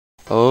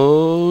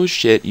Oh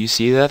shit, you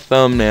see that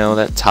thumbnail,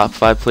 that top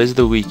 5 plays of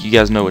the week. You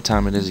guys know what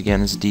time it is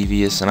again. It's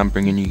Devious, and I'm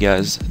bringing you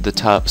guys the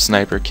top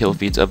sniper kill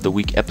feeds of the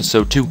week,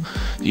 episode 2.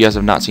 If you guys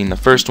have not seen the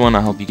first one,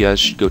 I hope you guys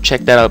should go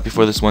check that out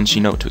before this one so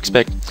you know what to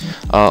expect.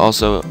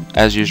 Also,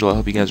 as usual, I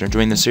hope you guys are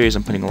enjoying the series.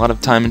 I'm putting a lot of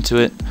time into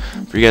it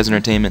for you guys'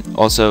 entertainment.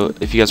 Also,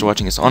 if you guys are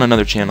watching this on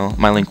another channel,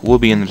 my link will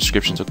be in the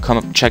description, so come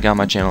up, check out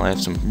my channel. I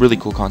have some really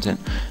cool content,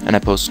 and I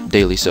post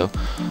daily, so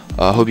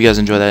I hope you guys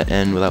enjoy that,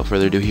 and without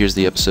further ado, here's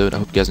the episode. I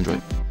hope you guys enjoy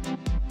it.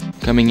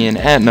 Coming in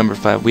at number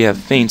 5, we have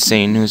Faint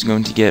Satan, who's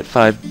going to get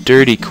 5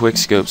 dirty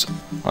quickscopes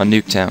on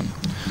Nuketown.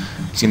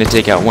 He's going to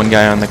take out one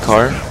guy on the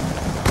car,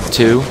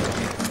 2,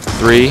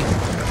 3,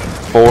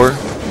 4,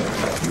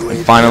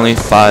 and finally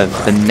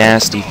 5, the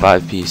nasty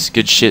 5-piece.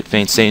 Good shit,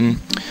 Faint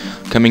Satan.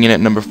 Coming in at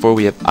number 4,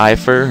 we have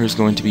Ifer, who's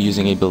going to be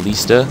using a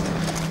ballista,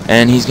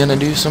 and he's going to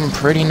do some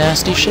pretty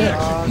nasty shit.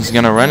 He's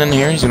going to run in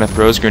here, he's going to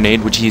throw his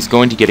grenade, which he's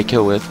going to get a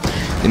kill with.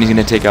 Then he's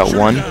going to take out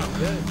 1,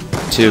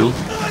 2,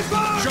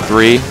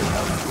 3,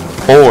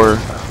 4,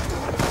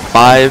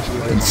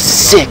 5, and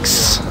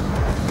 6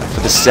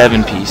 for the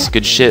 7-piece.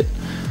 Good shit.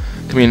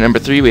 Coming in at number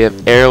 3, we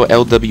have Arrow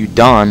LW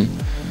Dawn,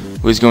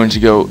 who is going to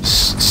go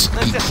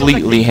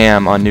completely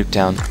ham on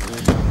Nuketown.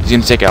 He's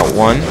going to take out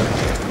 1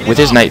 with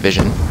his night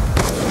vision,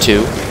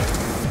 2,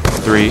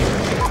 3,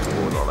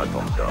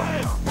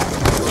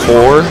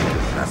 4,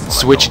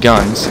 switch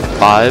guns,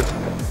 5,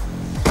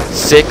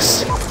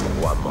 6,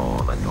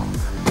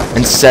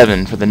 and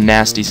 7 for the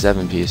nasty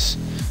 7-piece.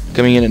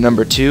 Coming in at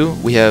number 2,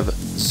 we have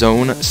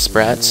Zone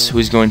Sprats, who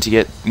is going to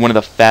get one of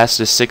the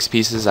fastest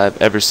 6-pieces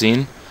I've ever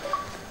seen.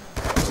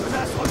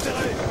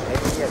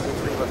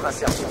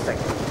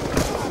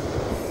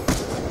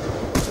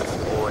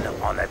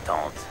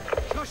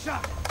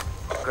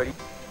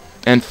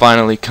 And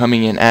finally,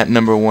 coming in at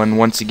number 1,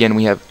 once again,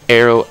 we have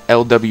Arrow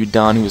LW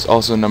Don, who is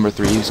also number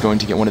 3, who's going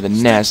to get one of the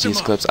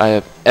nastiest clips I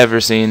have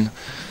ever seen.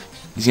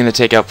 He's going to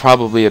take out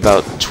probably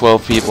about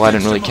 12 people. I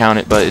didn't really count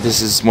it, but this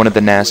is one of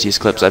the nastiest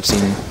clips I've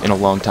seen in a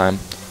long time.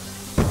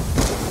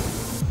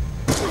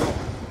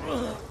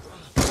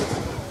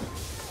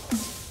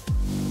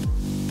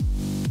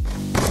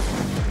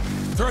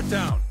 Throw it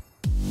down.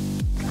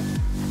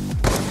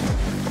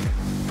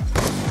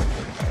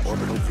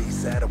 Orbital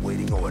VSAT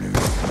awaiting orders.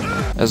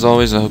 As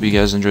always, I hope you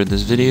guys enjoyed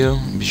this video.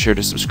 Be sure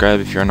to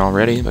subscribe if you aren't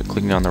already by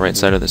clicking on the right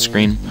side of the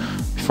screen.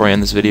 Before I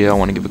end this video, I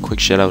want to give a quick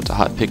shout out to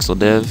Hot Pixel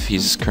Dev.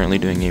 He's currently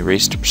doing a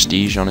race to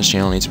prestige on his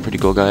channel, and he's a pretty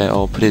cool guy.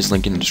 I'll put his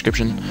link in the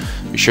description.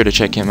 Be sure to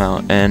check him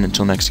out, and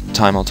until next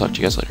time, I'll talk to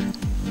you guys later.